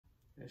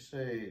They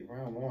say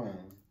round 1,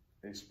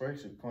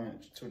 explosive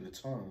punch to the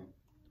tongue.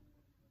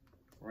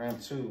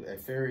 Round 2, a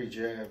fairy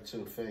jab to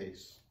the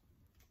face.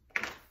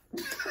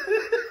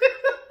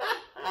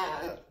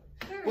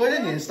 Boy, they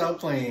didn't stop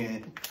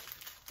playing.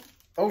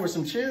 Over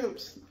some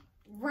chips.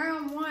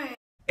 Round 1.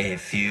 A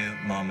few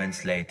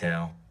moments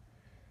later.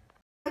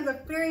 There's a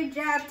fairy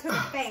jab to the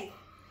face.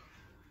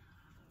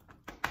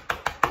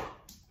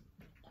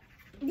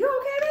 You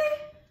okay, babe?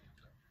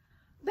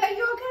 Babe,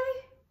 you okay?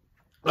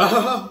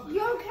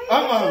 You okay?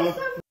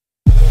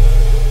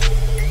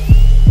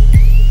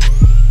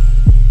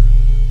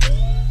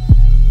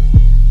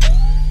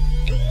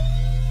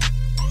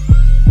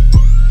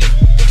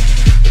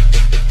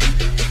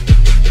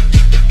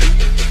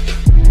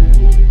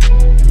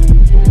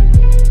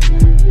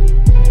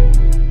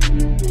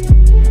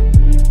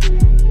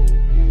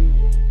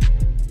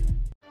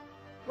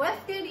 What's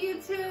good,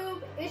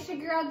 YouTube? It's your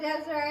girl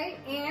Desiree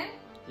and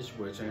It's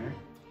your boy Terry.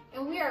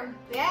 And we are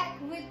back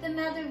with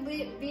another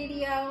lit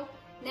video.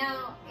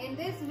 Now, in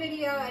this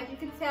video, as you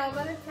can tell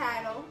by the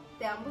title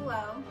down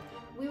below,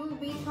 we will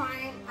be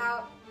trying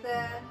out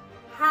the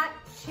hot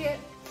chip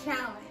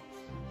challenge.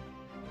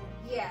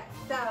 Yeah,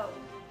 so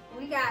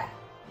we got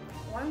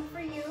one for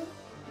you.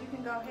 You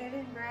can go ahead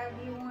and grab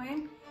you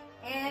one.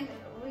 And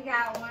we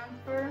got one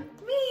for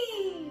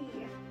me.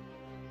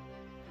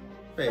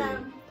 Babe. So,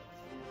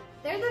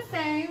 they're the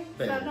same,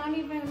 Babe. so don't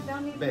even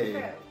Babe.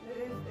 trip.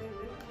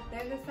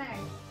 They're the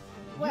same.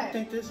 What? You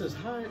think this is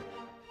hot?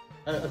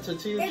 A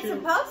tortilla It's chip?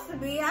 supposed to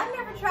be. I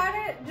never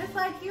tried it. Just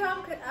like you,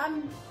 I'm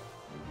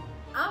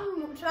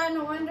trying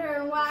to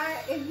wonder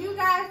why. If you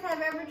guys have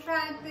ever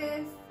tried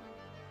this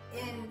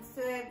and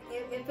said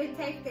if it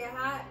tastes it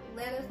hot,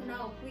 let us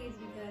know, please,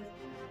 because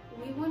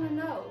we want to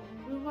know.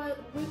 We want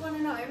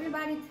to know.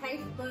 Everybody's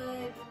taste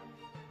buds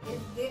is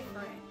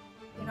different.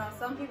 You know,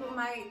 some people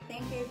might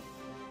think it's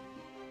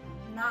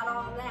not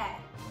all that,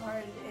 or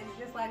it's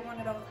just like one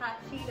of those hot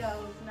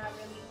Cheetos, not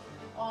really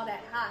all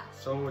that hot.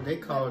 So they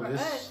call But for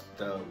this us,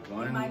 the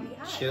one might be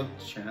hot. chip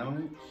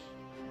challenge?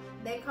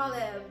 They call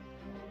it,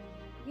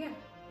 yeah.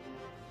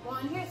 Well,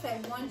 in here it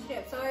says one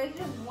chip, so it's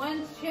just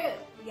one chip,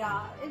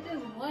 y'all. It's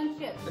just one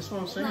chip. That's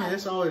what I'm saying. Not-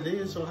 That's all it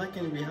is. So how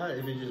can it be hot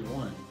if it's just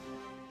one?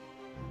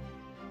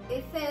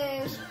 It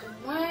says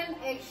one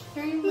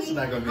extremely This is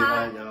not gonna be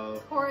hot hot, y'all.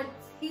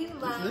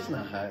 tortilla. This is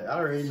not hot. I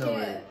already know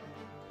chip. it.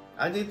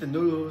 I did the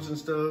noodles and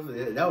stuff.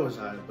 That was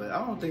hot, but I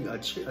don't think a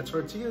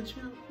tortilla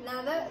chip.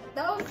 Now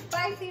those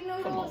spicy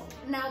noodles,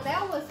 now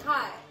that was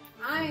hot.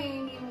 I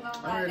ain't even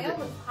gonna lie, that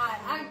was hot.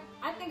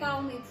 I think I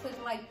only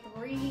took like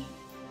 3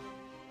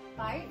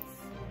 bites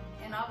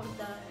and I was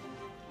done.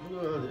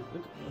 Look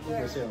what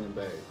they say on the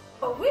bag.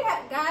 But we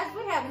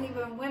haven't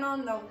even went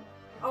on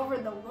over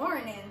the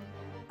warning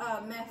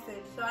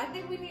message. So I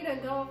think we need to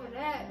go over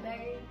that,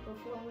 babe,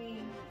 before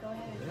we go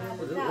ahead and try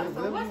this out.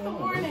 So what's the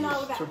warning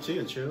all about?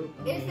 Tortilla chip.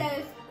 It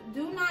says,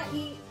 do not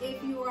eat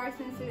if you are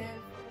sensitive.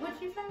 What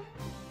you say?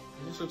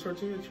 It's just a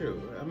tortilla chip.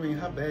 I mean,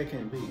 how bad can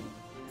it be?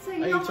 So I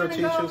you eat don't want to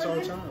tortilla go chips over all the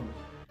this? time.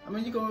 I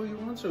mean, you go if you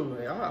want to.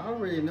 I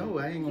already know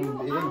it ain't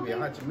gonna be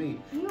hot to me.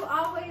 You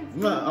always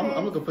do No, I'm this.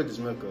 gonna go put this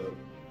milk up.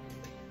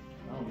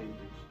 I don't need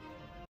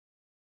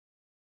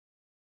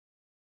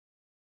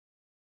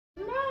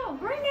this. No,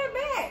 bring it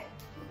back.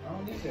 I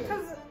don't need that.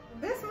 Because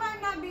this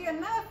might not be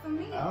enough for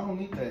me. I don't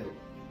need that.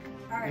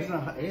 All right. It's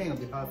not. It ain't gonna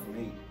be hot for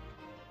me.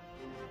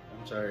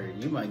 I'm sorry.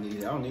 You might need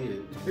it. I don't need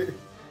it. Okay.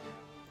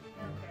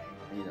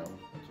 You know,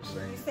 I'm just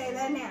saying. You say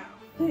that now.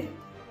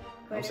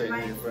 But I'm saying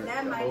might, it for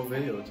that the might whole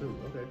change. video too.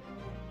 Okay.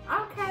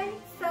 Okay,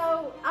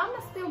 so I'm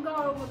gonna still go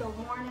over the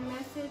warning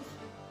message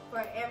for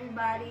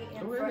everybody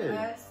and Go for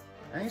ahead. us.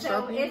 I ain't So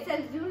stopping you. it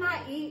says, do not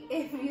eat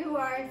if you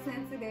are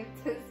sensitive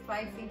to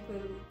spicy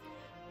food,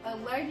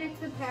 allergic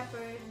to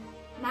peppers,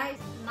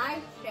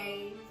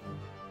 nightshades,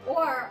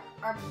 or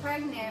are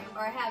pregnant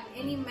or have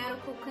any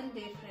medical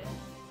conditions.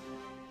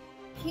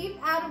 Keep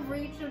out of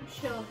reach of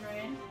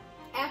children.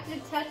 After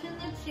touching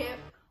the chip,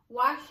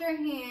 wash your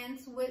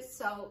hands with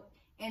soap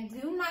and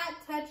do not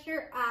touch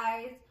your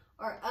eyes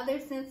or other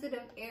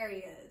sensitive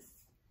areas.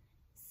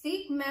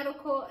 Seek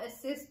medical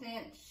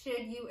assistance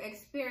should you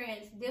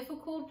experience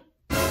difficulty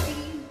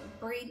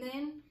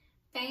breathing,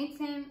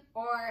 fainting,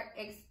 or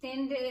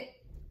extended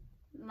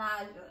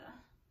nausea.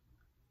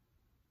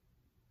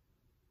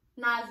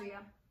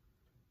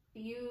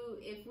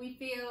 If we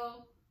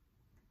feel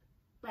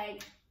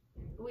like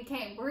we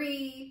can't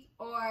breathe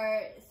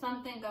or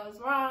something goes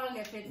wrong,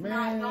 if it's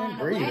not going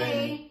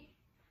away,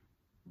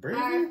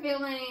 or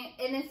feeling,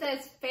 and it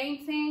says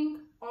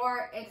fainting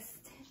or extended.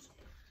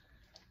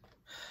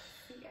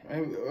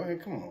 Hey,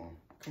 come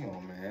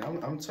on, man.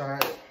 I'm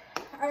tired.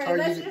 All right,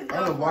 let's just go. I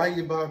don't know why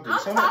you about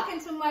this. I'm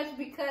talking too much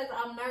because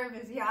I'm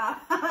nervous, y'all.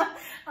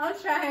 I'm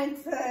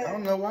trying to. I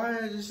don't know why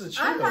it's just a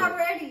chip. I'm not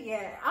ready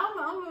yet. I'm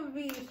gonna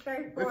be It's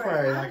straightforward.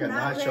 probably like a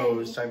not nachos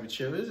ready. type of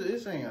chip.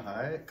 This ain't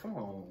hot. Come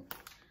on.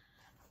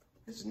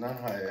 It's not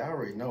hot. I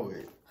already know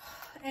it.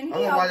 And I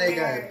don't know why they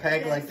got it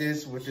packed like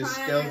this with this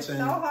skeleton.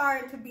 So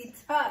hard to be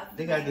tough.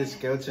 They got this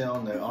skeleton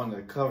on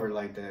the cover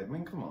like that.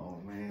 Man, come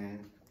on, man.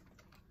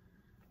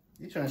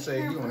 You trying to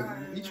say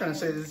you trying to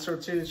say this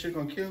tortilla shit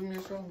gonna kill me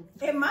or something?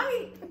 It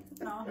might.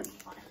 No, it's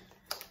fine.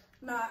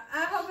 No,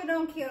 I hope it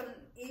don't kill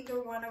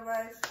either one of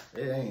us.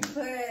 It ain't.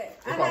 But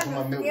if I put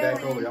my milk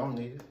back over, I don't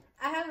need it.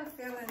 I have a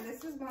feeling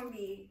this is gonna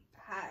be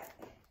hot.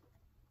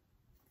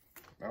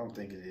 I don't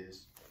think it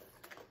is.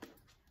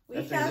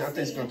 I think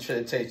it's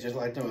gonna taste just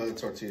like them other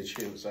tortilla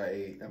chips I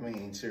ate. I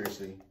mean,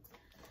 seriously.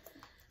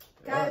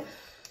 Guys,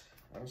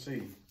 I'll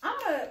see.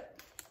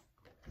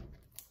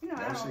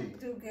 I don't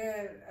do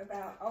good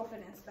about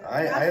opening stuff.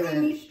 I see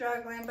me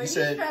struggling, but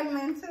you're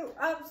struggling too.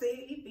 Oh,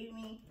 see, you beat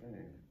me.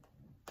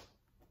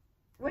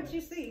 What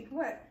you see?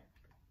 What?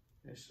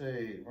 They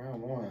say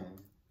round 1,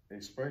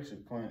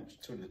 explosive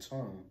punch to the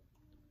tongue.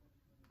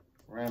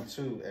 Round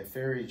 2, a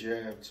fairy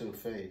jab to the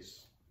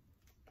face.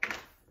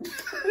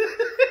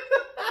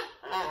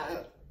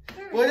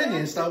 Well, they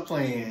didn't stop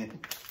playing.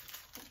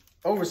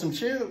 Over some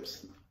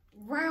chips.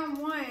 Round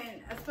 1,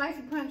 a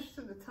spicy punch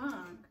to the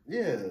tongue.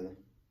 Yeah.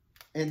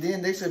 And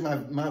then they said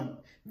my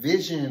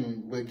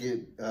vision would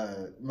get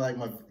the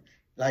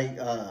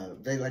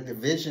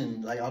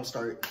vision, like I'll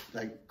start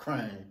like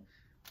crying.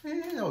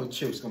 Man, you know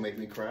chips gonna make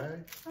me cry.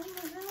 Oh my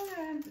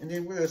god. And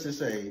then what else it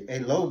say? A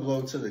low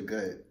blow to the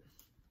gut.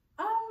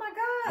 Oh my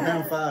god.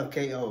 Round 5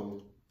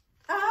 KO.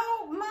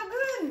 Oh my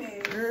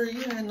goodness. Girl,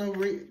 you ain't no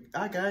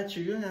I got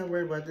you. You ain't gotta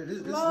worry about this. This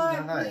is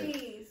not high.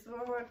 Please,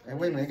 Lord, and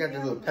wait a minute, I got the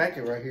little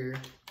packet right here.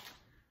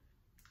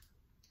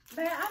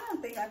 Man, I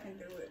don't think I can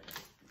do it.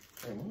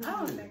 Hey, I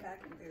don't think I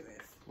can do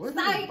this. What is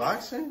this,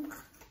 boxing?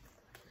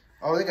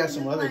 Oh, they got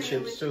some other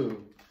chips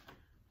too.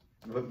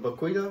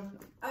 PAQUI?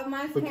 Oh,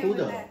 mine's came with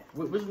that.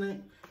 What's the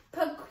name?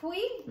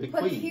 PAQUI?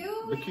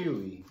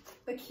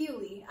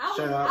 PAQUI.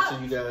 Shout out to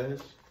you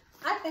guys.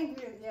 I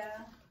think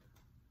yeah.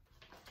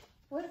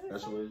 What is it?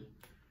 That's what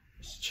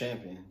it's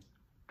champion.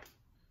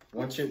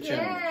 One chip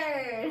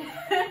challenge.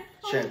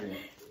 Champion.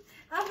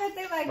 I bet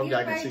they like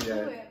get right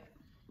to it.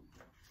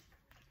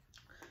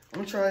 I'm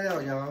gonna try it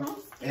out, y'all.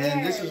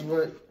 And this is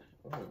what.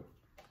 Oh,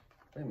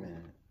 wait a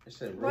minute. It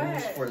said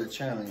rules for the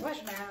challenge.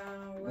 What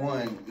now?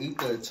 1, eat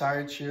the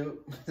entire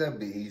chip. That'd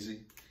be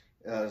easy.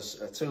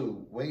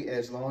 2, wait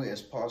as long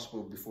as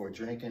possible before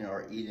drinking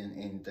or eating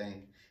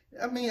anything.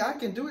 I mean, I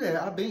can do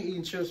that. I've been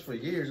eating chips for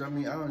years. I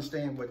mean, I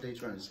understand what they're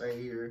trying to say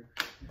here.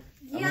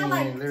 Yeah,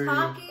 like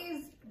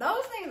Takis.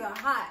 Those things are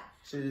hot.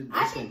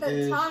 I think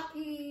the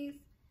Takis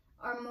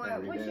are more.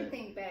 What you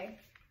think, babe?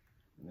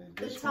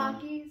 The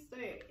Takis?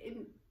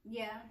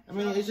 Yeah. I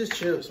mean, it's just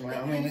chips, man.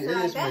 I mean, it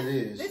is what it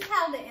is. This is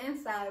how the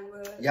inside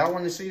was. Y'all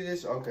want to see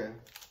this? Okay.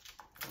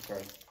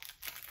 Okay.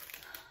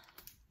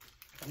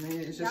 I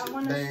mean, it's just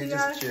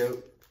a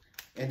chip.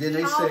 And then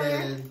they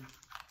said...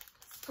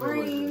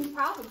 Scream,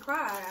 probably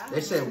cry.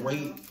 They said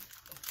wait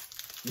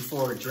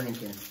before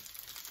drinking.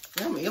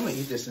 I'm going to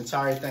eat this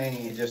entire thing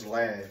and just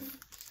laugh.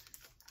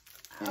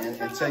 And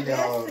tell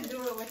y'all... to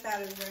do it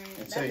without a drink.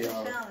 And tell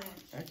y'all,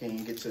 I can't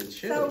even get to the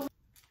chip. So,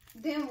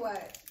 then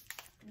what?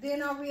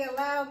 Then are we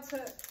allowed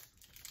to...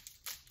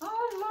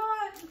 Oh,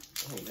 Lord.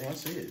 Oh, damn, I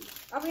see it.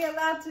 Are we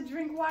allowed to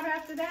drink water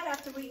after that,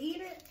 after we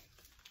eat it?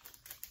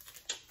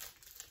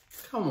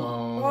 Come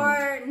on.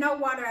 Or no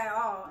water at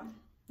all?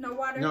 No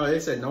water? No, they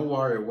said no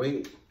water.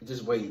 Wait.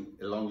 Just wait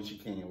as long as you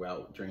can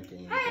without drinking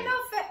anything. Hey,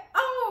 no fat.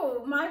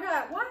 Oh, my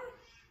God. What?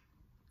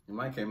 It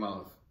might came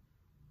off.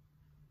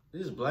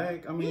 This is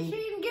black. I mean... You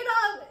shouldn't get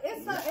off.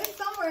 It's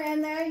somewhere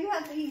in there. You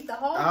have to eat the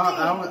whole thing.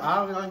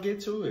 I'll get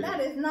to it. That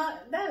is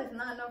not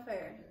no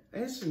fair.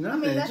 It's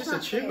nothing. It's just a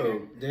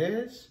chip,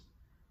 Des.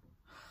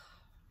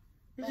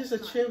 It's just a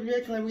chip. You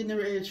acting like we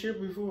never ate a chip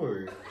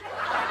before. It's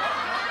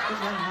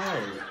not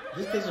hot.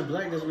 Just because it's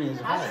black doesn't mean it's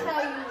hot.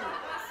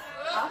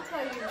 I'll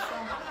tell you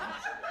something.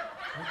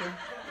 Okay.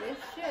 This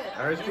shit.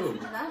 All right, let's go.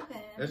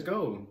 Nothing. Let's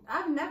go.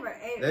 I've never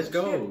ate a chip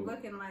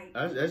looking like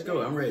Let's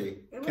go. I'm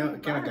ready.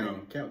 Count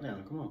down. Count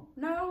down. Come on.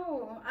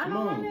 No, I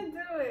don't want to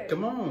do it.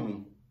 Come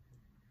on.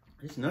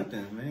 It's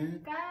nothing,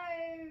 man. Guys.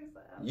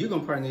 You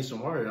gonna probably need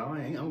some water.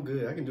 I'm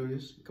good. I can do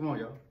this. Come on,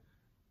 y'all.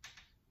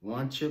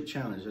 1 chip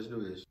challenge. Let's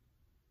do this.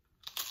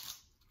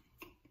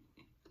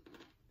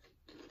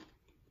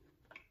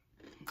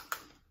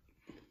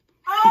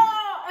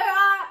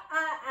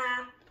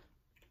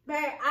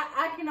 Babe,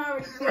 I can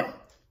already feel.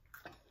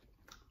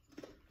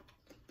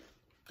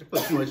 They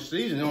put too much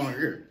seasoning on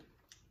here.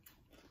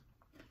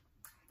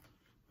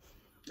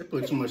 They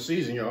put too much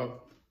seasoning,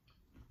 y'all.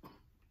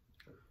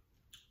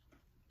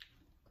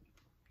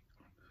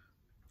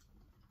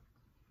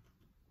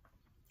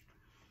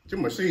 Too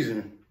much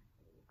seasoning.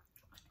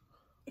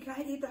 You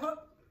gotta eat the whole.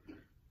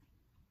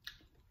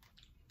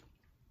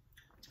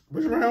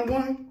 Which round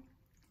 1?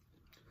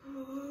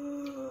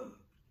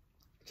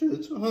 To the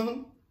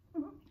tongue.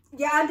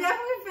 Yeah, I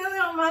definitely feel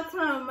it on my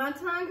tongue. My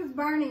tongue is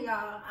burning,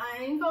 y'all. I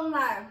ain't gonna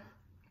lie.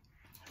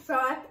 So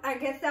I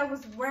guess that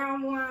was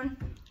round 1.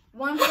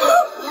 1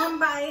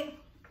 bite.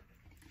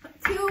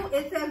 2,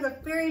 it says a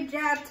fairy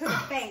jab to the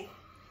face.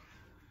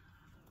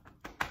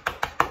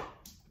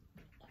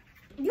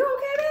 You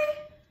okay, babe?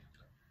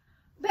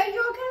 Babe,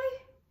 you okay?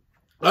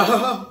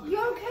 You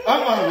okay?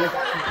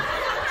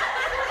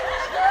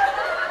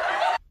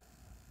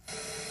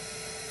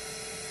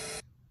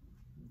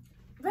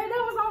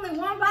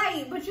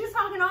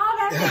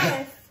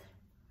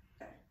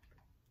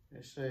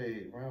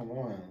 say round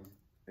 1,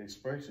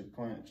 explosive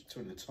punch to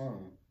the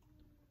tongue.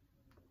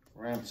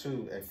 Round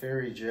 2, a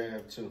fairy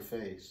jab to the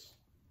face.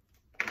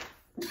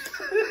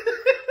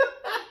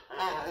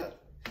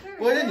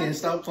 Well, they didn't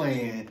stop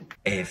playing.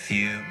 A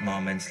few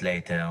moments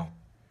later.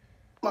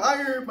 My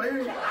ear, my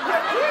ear.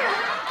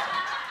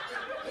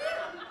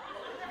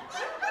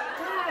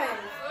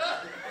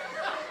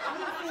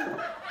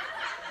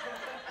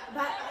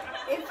 But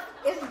it's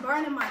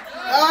burning my tongue.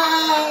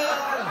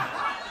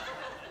 Ah!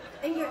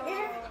 In your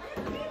ear?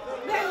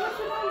 Babe, what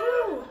you gonna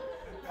do?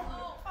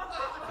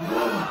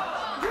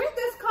 Drink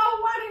this cold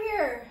water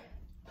here.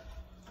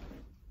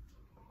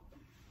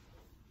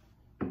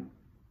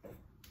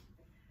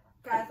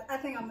 Guys, I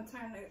think I'm gonna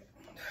turn it.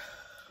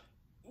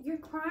 You're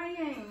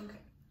crying.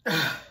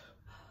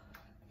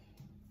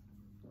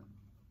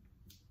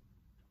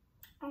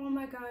 Oh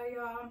my God,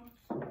 y'all.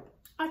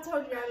 I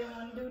told you I didn't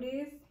want to do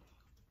this.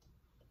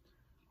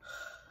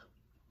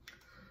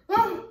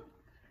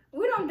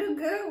 We don't do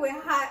good with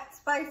hot,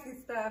 spicy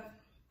stuff.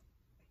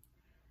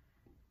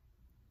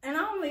 And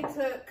I only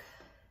took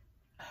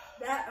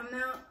that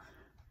amount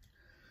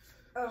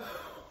of...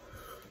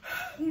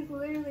 He's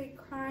literally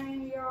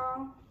crying,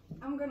 y'all.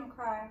 I'm gonna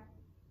cry.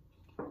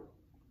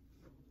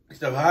 It's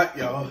still hot,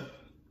 y'all.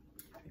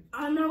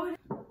 I know it.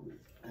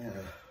 Yeah.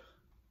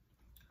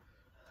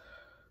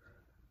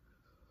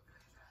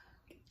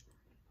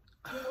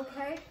 You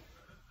okay?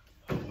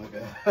 Oh my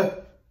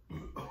God.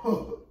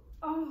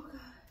 Oh God.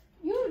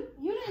 You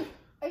didn't.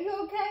 Are you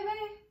okay,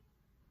 babe?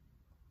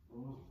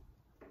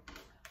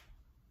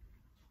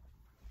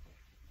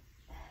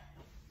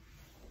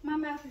 My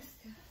mouth is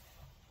still.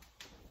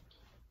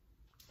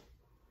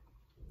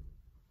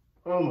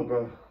 Oh my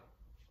God.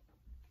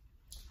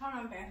 Hold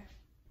on, babe.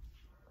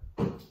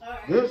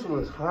 Alright. This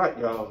was hot,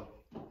 y'all.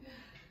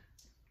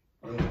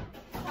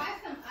 Try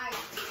some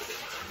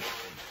ice.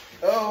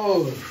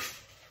 Oh.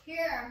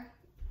 Here.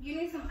 You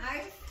need some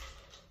ice?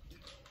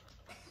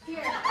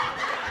 Here.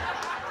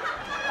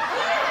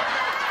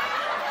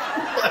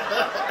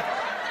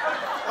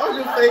 I was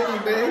just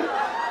faking, babe.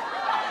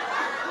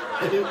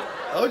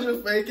 I was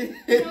just faking.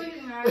 No,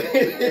 you're not.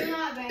 You're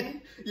not,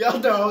 babe. Y'all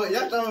thought it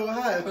was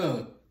hot,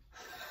 huh?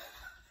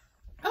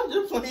 I was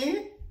just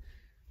playing.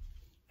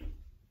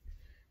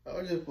 I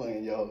was just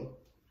playing, y'all.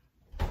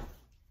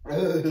 Bro,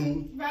 this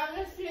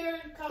tears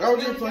coming I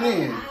was just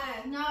playing.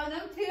 No,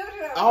 them tears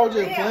are I was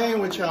just real. playing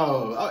with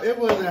y'all. It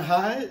wasn't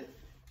hot.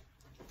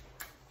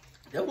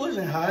 That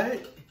wasn't hot.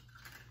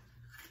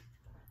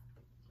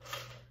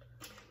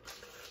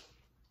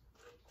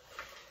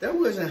 That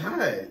wasn't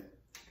hot.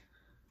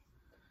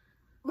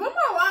 Where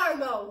my water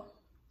go?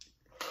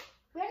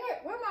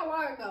 Where my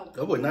water go?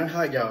 That was not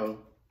hot, y'all.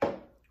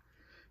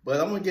 But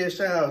I'm gonna give a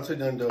shout out to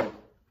them though.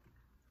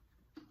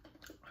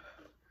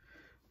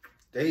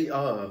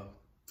 Y'all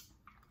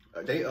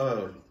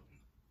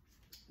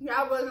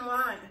wasn't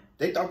lying.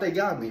 they thought they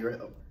got me, right?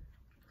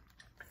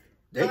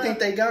 They think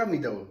they got me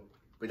though,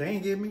 but they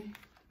ain't get me.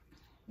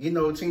 You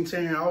know, Team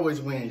 10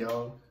 always win,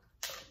 y'all.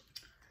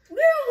 You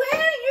didn't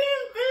win. You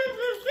didn't finish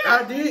this chip.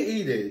 I did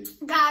eat it.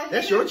 Guys,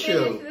 That's you your didn't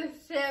chip. finish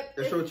this chip. That's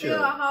It's your still chip.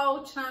 a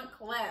whole chunk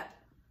left.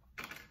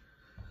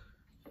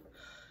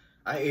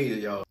 I ate it,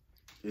 y'all.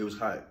 It was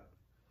hot,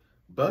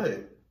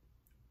 but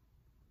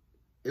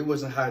it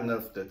wasn't hot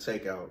enough to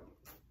take out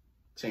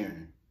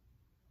Taryn.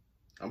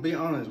 I'm being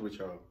honest with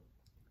y'all.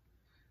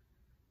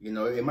 You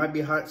know, it might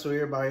be hot to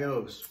everybody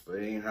else, but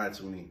it ain't hot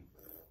to me.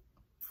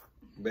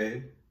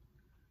 Babe.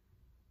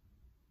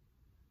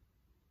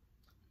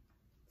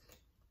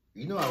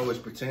 You know I was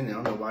pretending.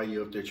 I don't know why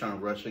you up there trying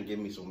to rush and give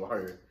me some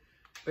water.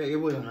 But it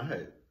wasn't hot.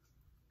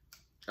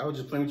 I was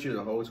just playing with you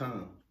the whole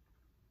time.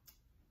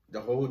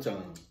 The whole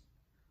time.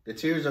 The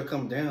tears will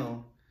come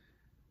down.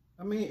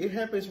 I mean, it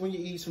happens when you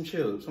eat some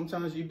chips.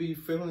 Sometimes you be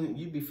feeling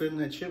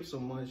that chip so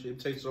much, it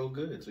tastes so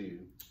good to you.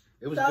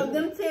 It was So good.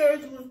 them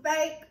tears was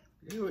fake.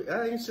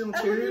 I ain't seen no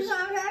That's what you tears.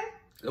 trying to say?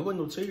 There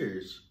wasn't no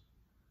tears.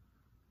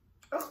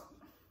 Oh.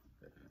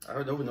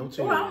 There was no tears.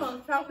 Oh, I'm gonna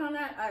talk on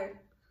that. Right.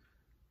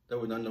 There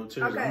was no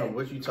tears. I don't know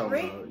what you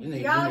talking about. You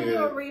need Y'all to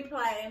do a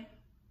replay.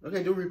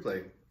 Okay, do a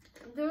replay.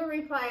 Do a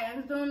replay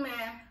and zoom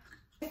in.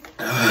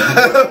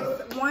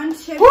 One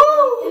chip.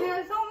 Woo! And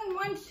it's only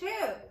one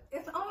chip.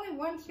 It's only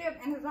one chip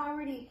and it's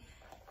already,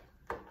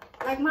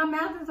 like, my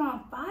mouth is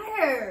on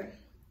fire.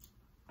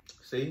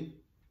 See?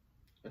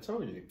 I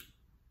told you.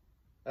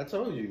 I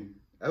told you.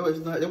 It was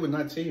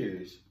not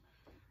tears.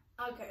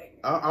 Okay.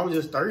 I was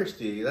just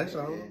thirsty. That's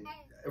all.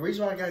 The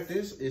reason why I got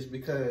this is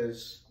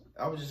because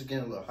I was just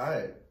getting a little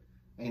hot.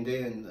 And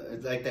then,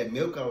 like that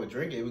milk I was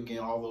drinking, it was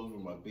getting all over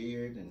my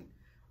beard and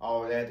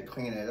all that to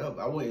clean that up.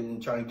 I wasn't even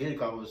trying to get it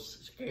because I was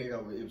scared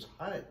of it. It was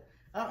hot.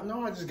 I don't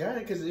know. I just got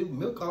it because the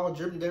milk all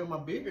dripping down my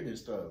beard and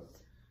stuff.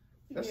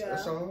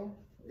 That's all.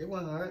 It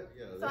wasn't hot.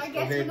 Yeah, so I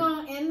guess we're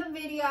going to end the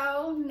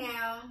video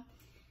now.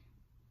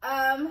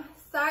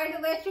 Sorry to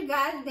let you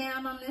guys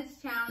down on this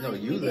challenge. No,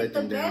 you we let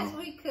them did the down. best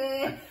we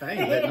could. I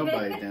ain't let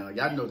nobody down.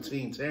 Y'all know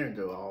Team Taryn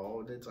do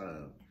all the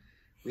time.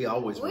 We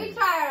always We win.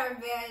 tried our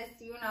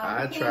best, you know.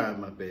 I tried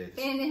my best.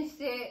 Finished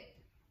it.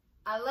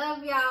 I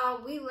love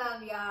y'all. We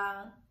love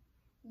y'all.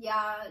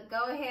 Y'all,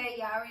 go ahead.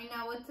 Y'all already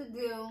know what to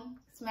do.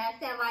 Smash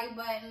that like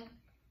button.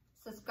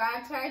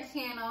 Subscribe to our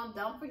channel.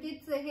 Don't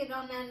forget to hit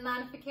on that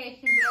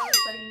notification bell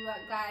so you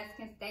guys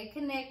can stay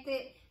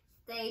connected,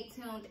 stay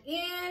tuned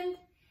in,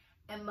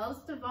 and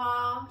most of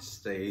all,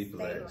 stay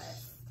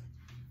blessed.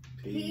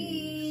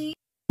 Peace.